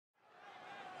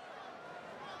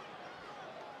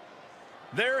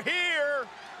They're here.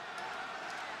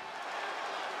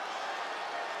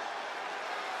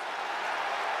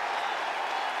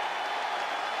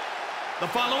 The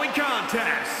following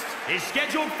contest is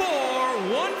scheduled for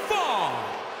one fall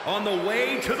on the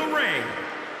way to the ring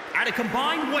at a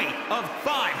combined weight of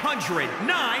 509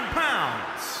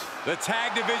 pounds. The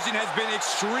tag division has been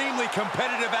extremely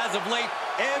competitive as of late.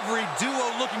 Every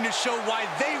duo looking to show why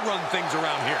they run things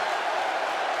around here.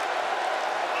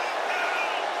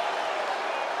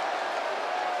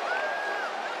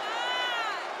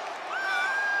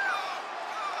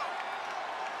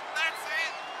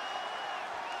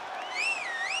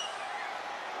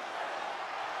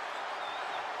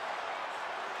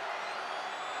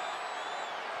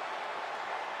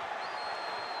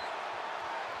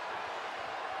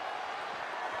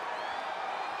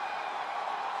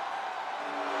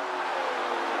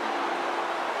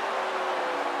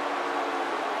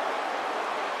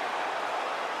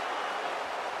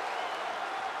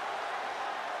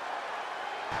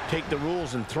 Take the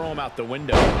rules and throw them out the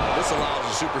window. This allows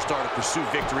a superstar to pursue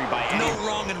victory by any... No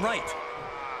wrong and right.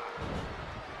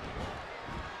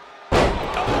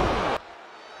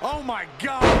 Oh my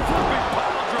God! Flipping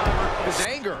pile driver. His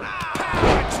anger.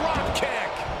 Power drop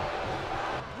kick.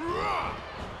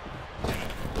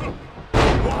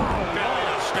 Wow!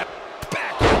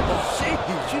 Back elbow.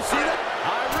 Did you see that?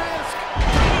 High risk.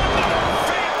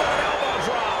 Elbow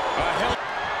drop.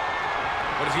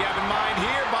 What does he have in mind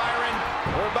here, Byron?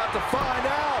 We're about to find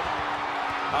out.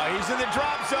 He's in the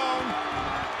drop zone.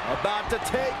 About to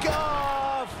take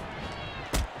off.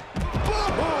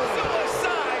 Boom!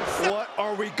 Suicide. What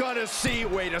are we gonna see?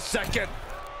 Wait a second.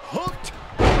 Hooked.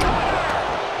 Look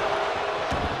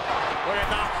at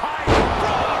the high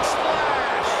frog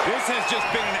splash. This has just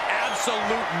been an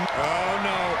absolute... Oh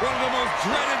no. One of the most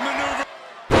dreaded maneuvers.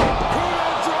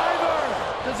 Driver.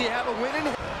 Does he have a win in?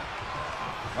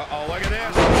 Uh-oh, look at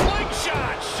this.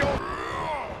 Slingshot. Short.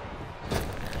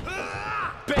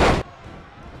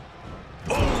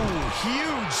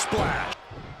 Huge splash.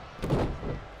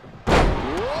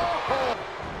 Whoa.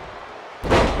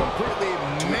 Completely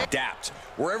Adapt.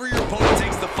 Wherever your opponent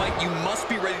takes the fight, you must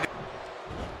be ready to...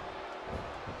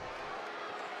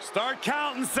 Start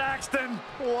counting, Saxton.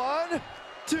 1,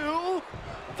 2,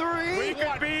 3. We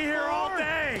could be here all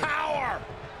day. Power.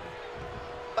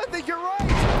 I think you're right.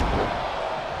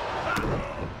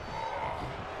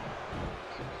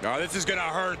 No, this is gonna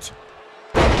hurt.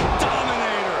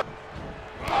 Dominator.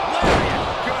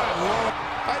 Good Lord.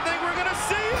 I think we're gonna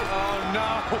see it. Oh no.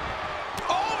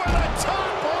 Over the top.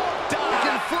 He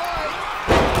can fly.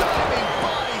 Diving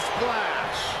body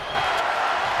splash.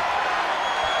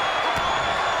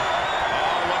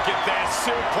 Oh, look at that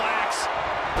suplex.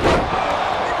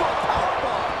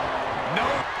 No.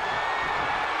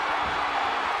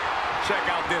 Check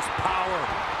out this power.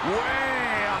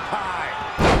 Way up high.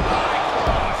 High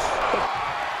cross.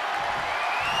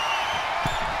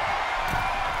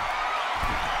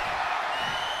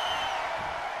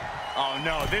 Oh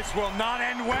no, this will not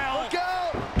end well. Look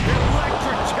out.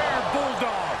 Electric chair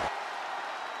bulldog.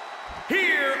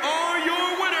 Here are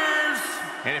your winners.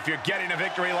 And if you're getting a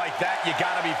victory like that, you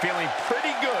gotta be feeling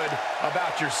pretty good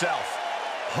about yourself.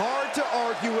 Hard to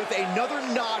argue with another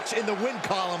notch in the win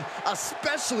column,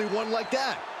 especially one like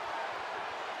that.